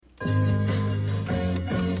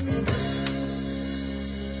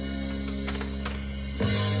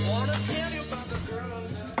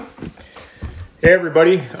Hey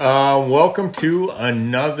everybody, welcome to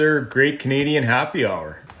another Great Canadian Happy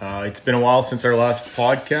Hour. It's been a while since our last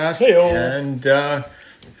podcast, and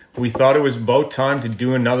we thought it was about time to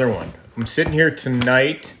do another one. I'm sitting here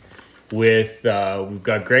tonight with, we've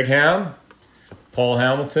got Greg Ham, Paul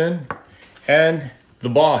Hamilton, and the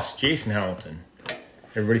boss, Jason Hamilton.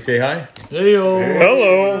 Everybody say hi. Hey-o.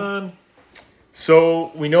 Hello.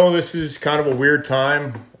 So we know this is kind of a weird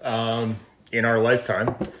time in our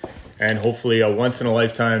lifetime, and hopefully a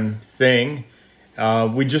once-in-a-lifetime thing.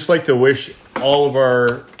 We'd just like to wish all of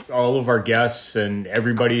our guests and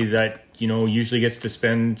everybody that usually gets to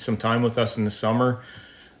spend some time with us in the summer.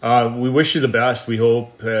 We wish you the best. We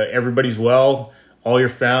hope everybody's well. All your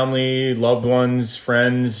family, loved ones,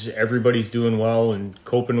 friends, everybody's doing well and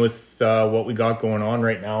coping with what we got going on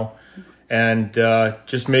right now, and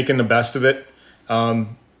just making the best of it.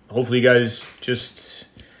 Hopefully, you guys just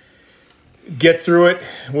get through it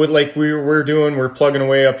with like we're doing. We're plugging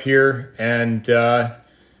away up here, and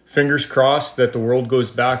fingers crossed that the world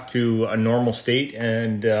goes back to a normal state.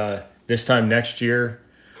 And this time next year,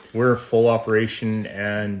 we're full operation,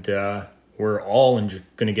 and we're all going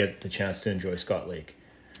to get the chance to enjoy Scott Lake.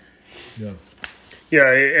 Yeah.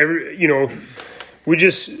 We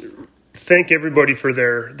just thank everybody for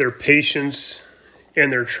their patience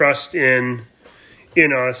and their trust in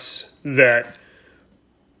us, that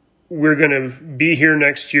we're going to be here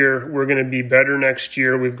next year. We're going to be better next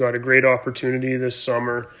year. We've got a great opportunity this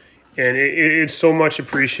summer, and it's so much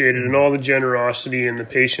appreciated, and all the generosity and the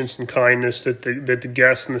patience and kindness that the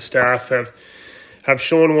guests and the staff have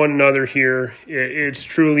shown one another here. It's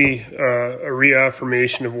truly a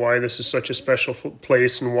reaffirmation of why this is such a special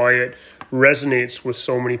place and why it resonates with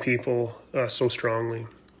so many people so strongly.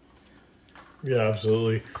 Yeah,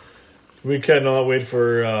 absolutely. We cannot wait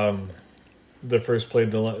for the first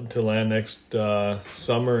plane to land next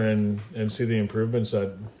summer and see the improvements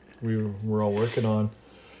that we're all working on.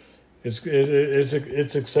 It's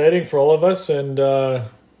exciting for all of us, and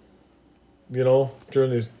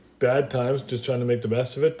during these bad times, just trying to make the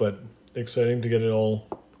best of it, but exciting to get it all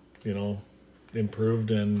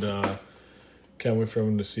improved, and can't wait for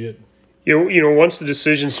everyone to see it. Once the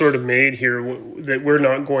decision's sort of made here that we're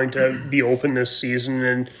not going to be open this season,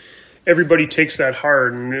 and everybody takes that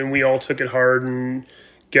hard, and we all took it hard, and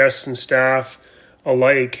guests and staff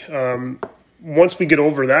alike. Once we get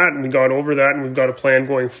over that, and we got over that, and we've got a plan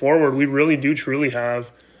going forward, we really do truly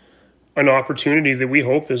have an opportunity that we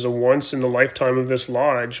hope is a once in the lifetime of this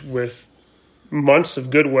lodge, with months of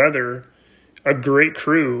good weather, a great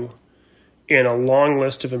crew, and a long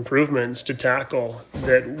list of improvements to tackle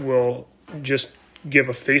that will just give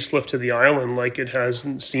a facelift to the island like it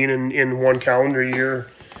hasn't seen in one calendar year,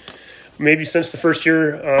 maybe since the first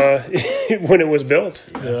year when it was built.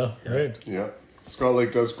 Yeah, right. Yeah. Scott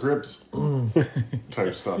Lake does cribs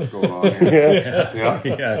type stuff going on here.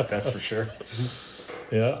 Yeah, that's for sure.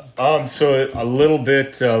 Yeah. So a little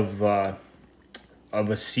bit of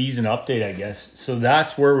a season update, I guess. So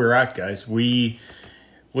that's where we're at, guys.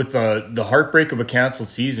 With the heartbreak of a canceled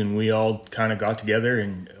season, we all kind of got together,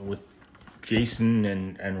 and with Jason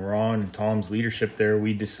and Ron and Tom's leadership there,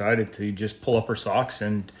 we decided to just pull up our socks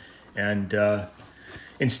and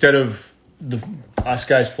instead of us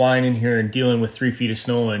guys flying in here and dealing with 3 feet of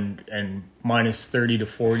snow and minus 30 to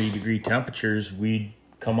 40 degree temperatures, we'd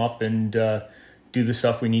come up and do the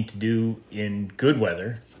stuff we need to do in good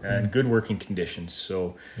weather and good working conditions.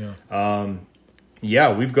 So,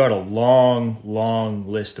 we've got a long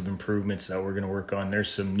list of improvements that we're going to work on. There's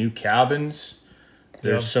some new cabins.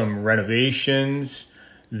 There's some renovations.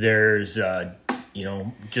 There's,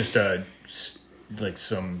 like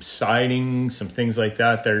some siding, some things like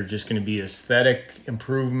that are just going to be aesthetic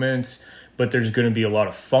improvements, but there's going to be a lot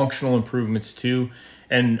of functional improvements too.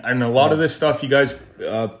 And a lot of this stuff, you guys,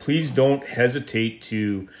 please don't hesitate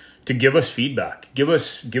to give us feedback. Give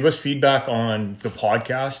us feedback on the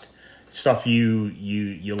podcast, stuff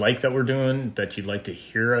you like that we're doing, that you'd like to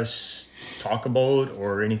hear us talk about,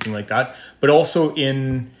 or anything like that. But also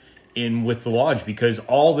in with the lodge, because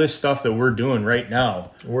all this stuff that we're doing right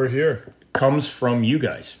now, We're here. comes from you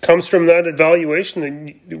guys. Comes from that evaluation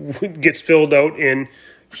that gets filled out in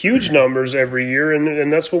huge numbers every year,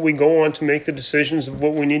 and that's what we go on to make the decisions of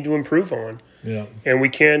what we need to improve on. Yeah. And we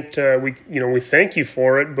can't, we thank you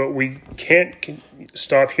for it, but we can't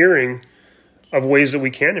stop hearing of ways that we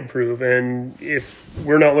can improve. And if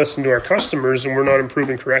we're not listening to our customers, and we're not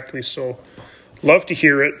improving correctly, so love to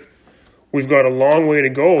hear it. We've got a long way to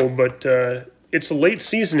go, but it's a late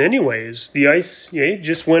season anyways. The ice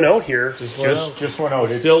just went out here. Just went out.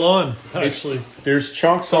 Still on, actually. There's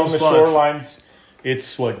chunks on the spots. shorelines.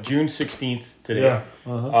 It's June 16th. today. Yeah.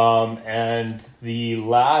 Uh-huh. And the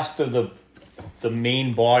last of the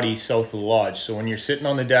main body south of the lodge. So when you're sitting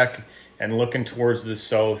on the deck and looking towards the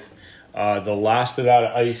south, the last of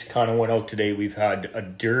that ice kind of went out today. We've had a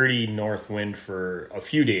dirty north wind for a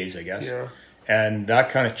few days, I guess. Yeah. And that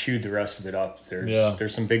kind of chewed the rest of it up.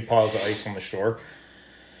 There's some big piles of ice on the shore.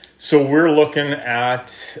 So we're looking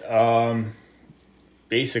at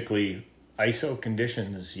basically ice out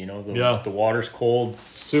conditions. You know, the water's cold.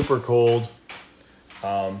 Super cold.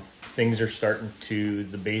 Things are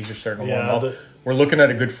the bays are starting to warm up. We're looking at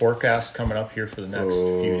a good forecast coming up here for the next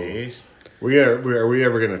few days. Are we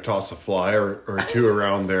ever going to toss a fly or two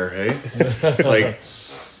around there, hey? Like,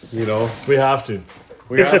 you know. We have to.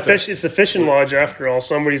 It's a fishing lodge after all.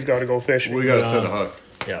 Somebody's got to go fishing. We got to set a hook.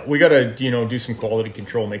 Yeah, we got to, do some quality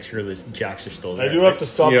control, make sure the jacks are still there. I do have to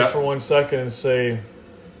stop this for 1 second and say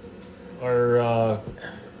our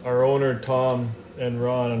owner, Tom and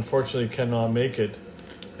Ron, unfortunately cannot make it.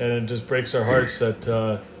 And it just breaks our hearts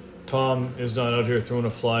that Tom is not out here throwing a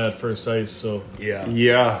fly at first ice. So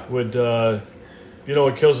yeah, would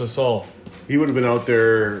it kills us all. He would have been out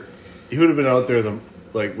there.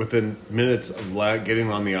 Within minutes of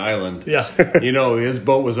getting on the island. Yeah, his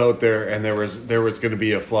boat was out there, and there was going to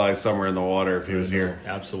be a fly somewhere in the water if he was here.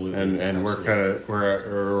 Absolutely, and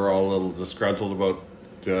we're all a little disgruntled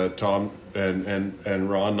about Tom and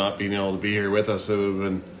Ron not being able to be here with us. It would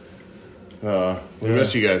have been. We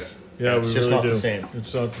miss you guys. Yeah, it's we just really not do. the same.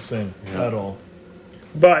 It's not the same at all.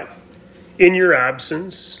 But in your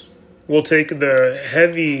absence, we'll take the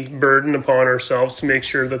heavy burden upon ourselves to make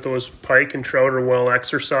sure that those pike and trout are well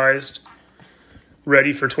exercised,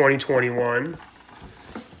 ready for 2021.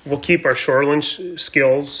 We'll keep our shoreline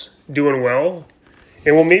skills doing well,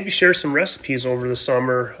 and we'll maybe share some recipes over the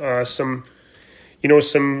summer, some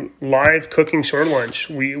live cooking shore lunch.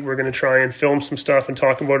 We're going to try and film some stuff and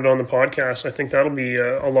talk about it on the podcast. I think that'll be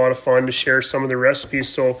a lot of fun to share some of the recipes.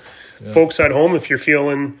 So folks at home, if you're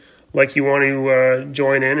feeling like you want to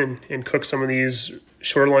join in and cook some of these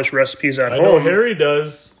shore lunch recipes at home. I know Harry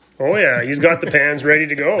does. Oh, yeah. He's got the pans ready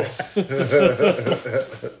to go.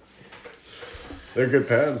 They're good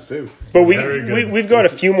pans, too. But we've got a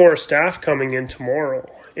few more staff coming in tomorrow.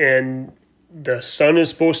 And the sun is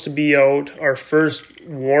supposed to be out. Our first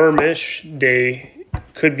warmish day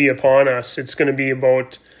could be upon us. It's going to be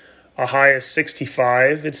about a high of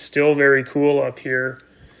 65. It's still very cool up here.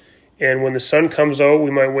 And when the sun comes out, we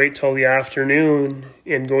might wait till the afternoon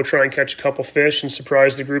and go try and catch a couple fish and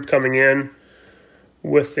surprise the group coming in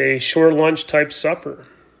with a shore lunch type supper.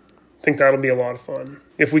 I think that'll be a lot of fun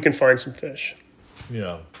if we can find some fish.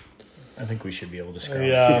 Yeah. I think we should be able to scrounge.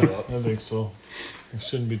 Yeah, I think so. It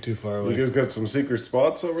shouldn't be too far away. You guys got some secret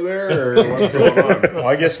spots over there, or what's going on? Well,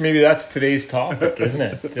 I guess maybe that's today's topic, isn't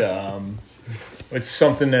it? It's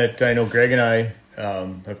something that I know Greg and I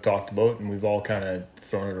have talked about, and we've all kind of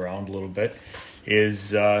thrown it around a little bit,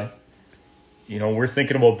 is, we're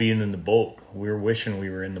thinking about being in the boat. We're wishing we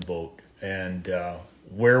were in the boat. And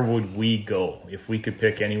where would we go? If we could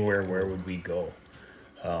pick anywhere, where would we go?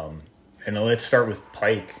 And let's start with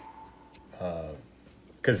Pike.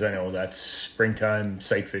 Because I know that's springtime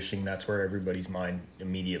sight fishing. That's where everybody's mind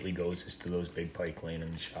immediately goes, is to those big pike laying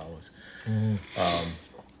in the shallows.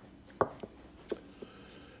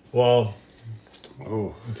 Well,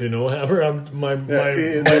 oh, do you know, Hammer? My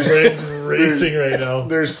brain's racing right now.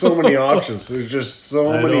 There's so many options. There's just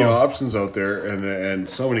so many options out there, and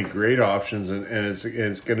so many great options, and it's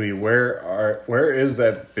going to be where is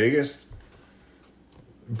that biggest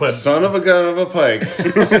son of a gun of a pike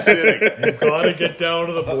sitting? You've got to get down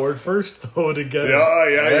to the board first, though, to get You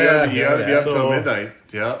got to be up till midnight.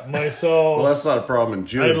 Yeah. Myself, Well, that's not a problem in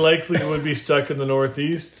June. I likely would be stuck in the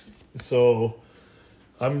Northeast, so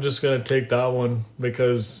I'm just going to take that one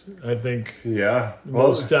because I think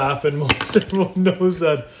most staff and most everyone knows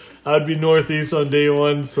that I'd be Northeast on day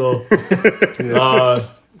one. So I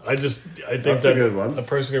think that's a good one. A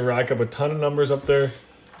person can rack up a ton of numbers up there.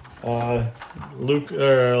 Fluke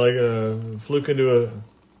into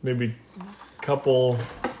maybe couple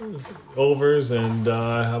overs and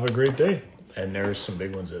have a great day. And there's some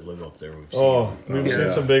big ones that live up there. We've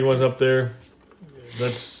seen some big ones up there.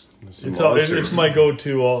 It's my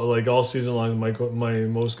go-to all season long. My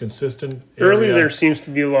most consistent area. Early there seems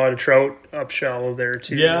to be a lot of trout up shallow there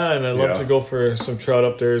too. Yeah, and I love to go for some trout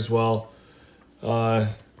up there as well. But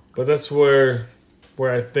that's where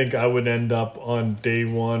I think I would end up on day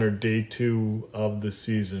one or day two of the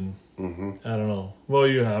season. Mm-hmm. I don't know. Well,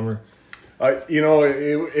 you Hammer.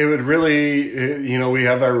 It would really, we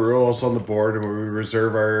have our rules on the board, and we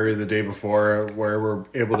reserve our area the day before where we're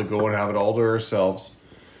able to go and have it all to ourselves.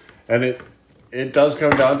 And it does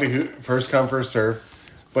come down to who, first come, first serve.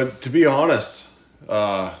 But to be honest,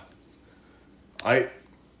 there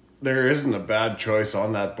isn't a bad choice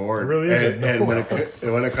on that board. It really isn't. And when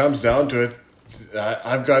it comes down to it,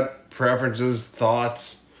 I've got preferences,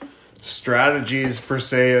 thoughts, strategies per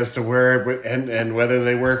se as to where and whether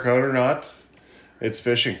they work out or not. It's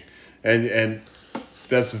fishing, and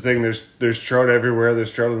that's the thing. There's trout everywhere.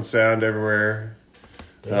 There's trout and sand everywhere.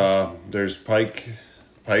 Yeah. There's pike.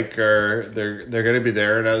 Pike they're going to be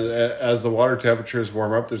there, and as the water temperatures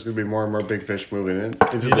warm up, there's going to be more and more big fish moving in.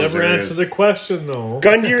 You never answered the question, though.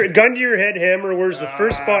 Gun to your head, Hammer. Where's the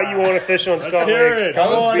first spot you want to fish on Scott Lake?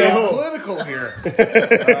 Let's be political here.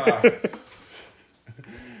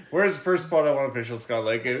 Where's the first spot I want to fish on Scott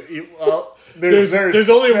Lake? There's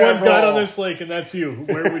only one guy on this lake, and that's you.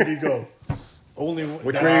 Where would you go? Only one.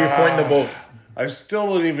 Which way are you pointing the boat? I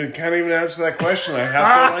still can't even answer that question. I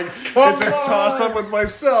have to it's a toss up with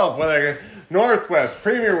myself. Whether northwest,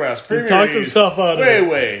 premier west, premier talked east, himself out of it.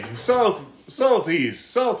 way, southeast,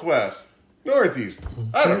 southwest, northeast.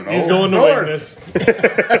 I don't know. He's going to Weakness.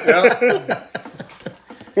 Yeah.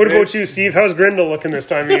 What about you, Steve? How's Grindle looking this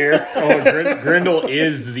time of year? Grindle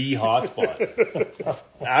is the hotspot.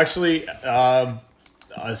 Actually,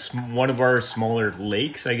 one of our smaller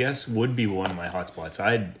lakes, I guess, would be one of my hotspots.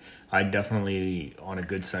 I'd definitely, on a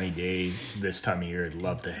good sunny day this time of year, I'd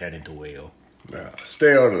love to head into Wayo.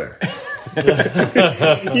 Stay out of there.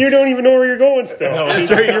 You don't even know where you're going still. No, that's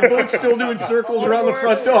right. Your boat's still doing circles around the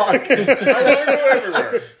front dock. I want to go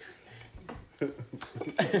everywhere.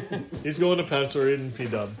 He's going to Pensacola and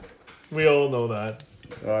P-Dub. We all know that.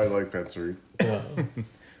 I like Pensacola. Yeah.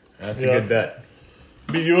 That's a good bet.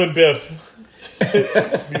 Be you and Biff.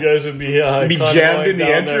 You guys would be jammed in the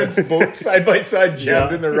entrance, both side by side,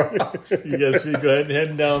 jammed in the rocks. You guys would go ahead and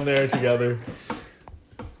heading down there together.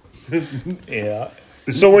 Yeah.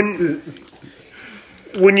 So when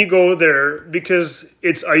you go there, because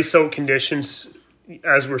it's ice out conditions,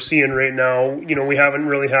 as we're seeing right now, we haven't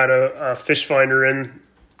really had a fish finder in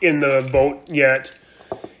the boat yet,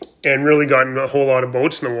 and really gotten a whole lot of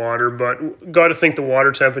boats in the water. But got to think the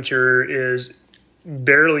water temperature is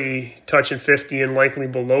barely touching 50 and likely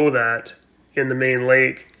below that in the main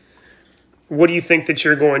lake. What do you think that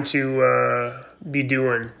you're going to be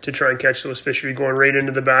doing to try and catch those fish? Are you going right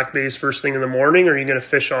into the back bays first thing in the morning, or are you going to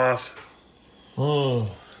fish off?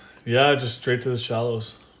 Oh, yeah, just straight to the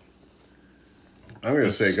shallows. I'm going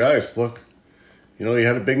to say, guys, look, you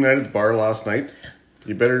had a big night at the bar last night.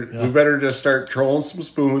 We better just start trolling some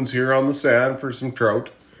spoons here on the sand for some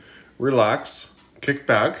trout. Relax, kick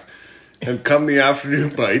back. And come the afternoon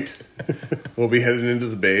bite, we'll be heading into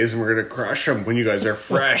the bays, and we're going to crush them when you guys are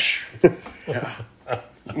fresh. Yeah.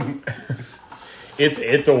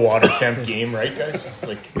 It's a water temp game, right, guys?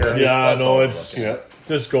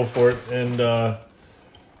 Just go for it. And, the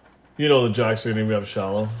jacks are going to be up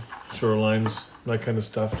shallow, shorelines, that kind of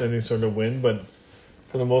stuff, any sort of wind. But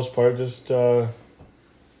for the most part, just shooting.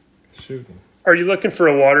 Are you looking for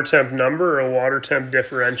a water temp number or a water temp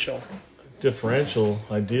differential? Differential,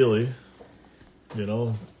 ideally. Get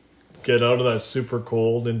out of that super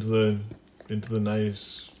cold into the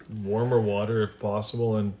nice warmer water if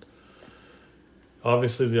possible, and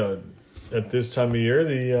obviously at this time of year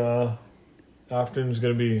the afternoon's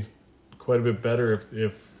going to be quite a bit better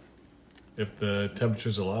if the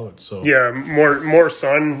temperatures allow it. So yeah, more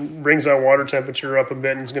sun brings that water temperature up a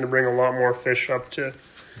bit, and it's going to bring a lot more fish up to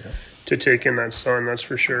take in that sun. That's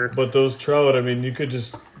for sure. But those trout, you could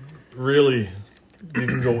just you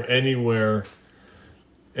can go anywhere.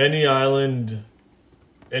 Any island,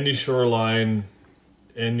 any shoreline,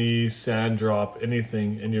 any sand drop,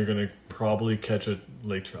 anything, and you're going to probably catch a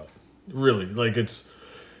lake trout. Really, it's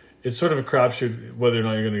sort of a crapshoot whether or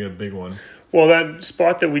not you're going to get a big one. Well, that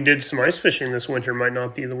spot that we did some ice fishing this winter might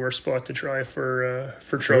not be the worst spot to try for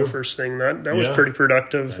trout first thing. That was pretty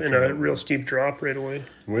productive in a real steep drop right away.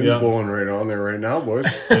 Wind's blowing right on there right now, boys.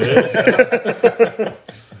 It is.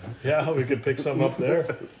 Yeah, we could pick some up there.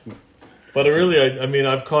 But really,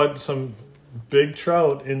 I've caught some big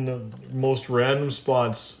trout in the most random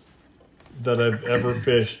spots that I've ever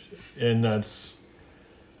fished, and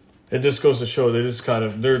it just goes to show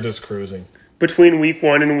they're just cruising. Between week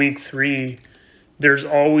 1 and week 3, there's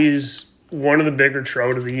always one of the bigger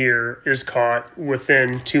trout of the year is caught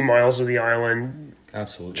within 2 miles of the island.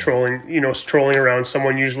 Absolutely. Trolling around,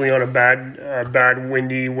 someone usually on a bad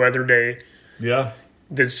windy weather day. Yeah.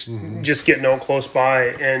 That's just getting out close by,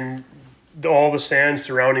 and all the sand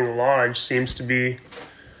surrounding the lodge seems to be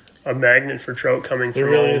a magnet for trout coming through.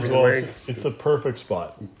 It really is. Well, it's a perfect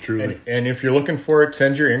spot. Truly. And if you're looking for it,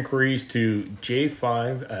 send your inquiries to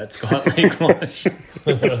J5 at Scott Lake Lodge.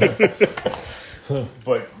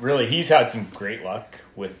 But really, he's had some great luck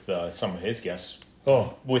with some of his guests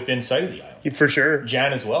within sight of the island. For sure.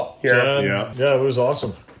 Jan as well. Yeah. Yeah, it was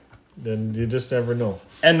awesome. And you just never know.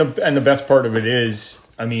 And the best part of it is,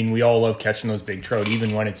 I mean, we all love catching those big trout,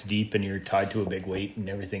 even when it's deep and you're tied to a big weight and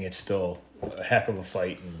everything. It's still a heck of a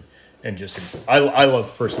fight, and just I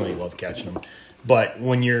personally love catching them. But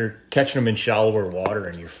when you're catching them in shallower water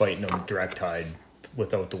and you're fighting them direct tide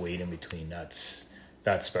without the weight in between, that's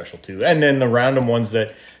special too. And then the random ones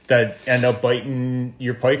that end up biting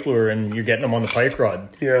your pike lure and you're getting them on the pike rod.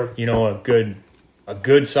 Yeah, you know, a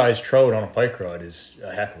good sized trout on a pike rod is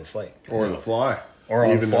a heck of a fight. Or the fly. Or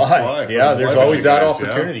on the fly. Yeah, there's always that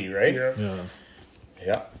opportunity, right?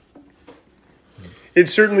 Yeah.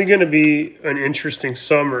 It's certainly going to be an interesting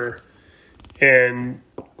summer, and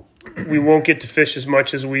we won't get to fish as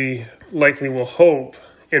much as we likely will hope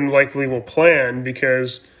and likely will plan,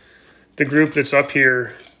 because the group that's up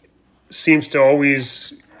here seems to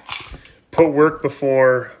always put work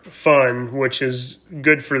before fun, which is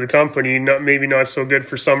good for the company, maybe not so good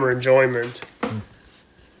for summer enjoyment.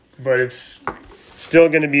 But it's still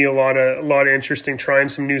going to be a lot of interesting, trying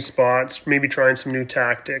some new spots, maybe trying some new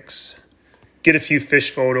tactics, get a few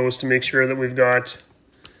fish photos to make sure that we've got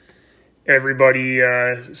everybody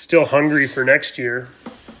still hungry for next year.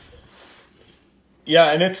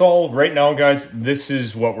 Yeah, and it's all right now, guys. This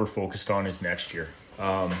is what we're focused on is next year.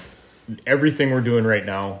 Everything we're doing right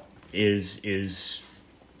now is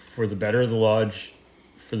for the better of the lodge,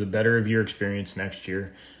 for the better of your experience next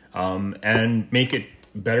year, and make it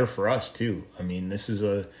better for us too. I mean, this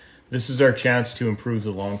is our chance to improve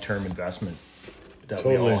the long-term investment that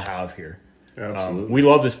we all have here. Absolutely. We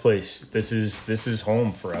love this place. This is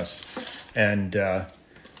home for us, and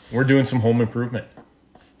we're doing some home improvement.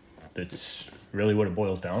 That's really what it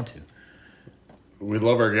boils down to. We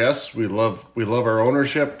love our guests. We love our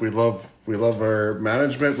ownership. We love our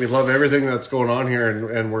management. We love everything that's going on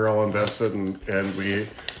here, and we're all invested, and we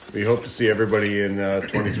hope to see everybody in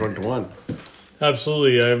 2021.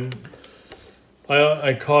 Absolutely.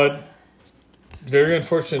 I caught very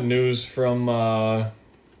unfortunate news from a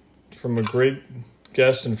great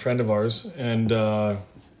guest and friend of ours, and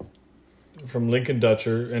from Lincoln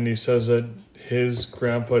Dutcher, and he says that his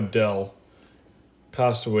grandpa Dell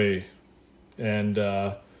passed away, and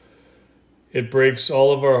it breaks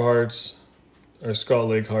all of our hearts, our Scott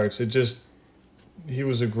Lake hearts. He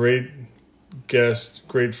was a great guest,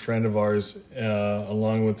 great friend of ours,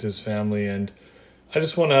 along with his family, and I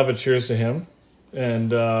just want to have a cheers to him,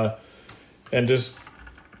 and just,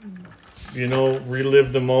 you know,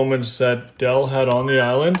 relive the moments that Dell had on the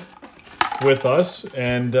island with us,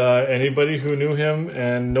 and anybody who knew him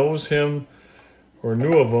and knows him or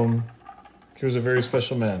knew of him, he was a very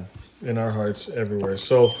special man in our hearts everywhere.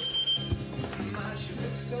 So,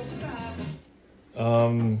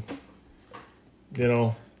 you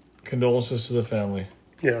know, condolences to the family.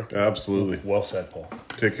 Yeah, absolutely. Well said, Paul.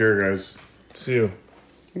 Take care, guys. See you.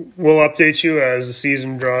 We'll update you as the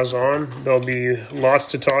season draws on. There'll be lots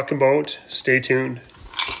to talk about. Stay tuned.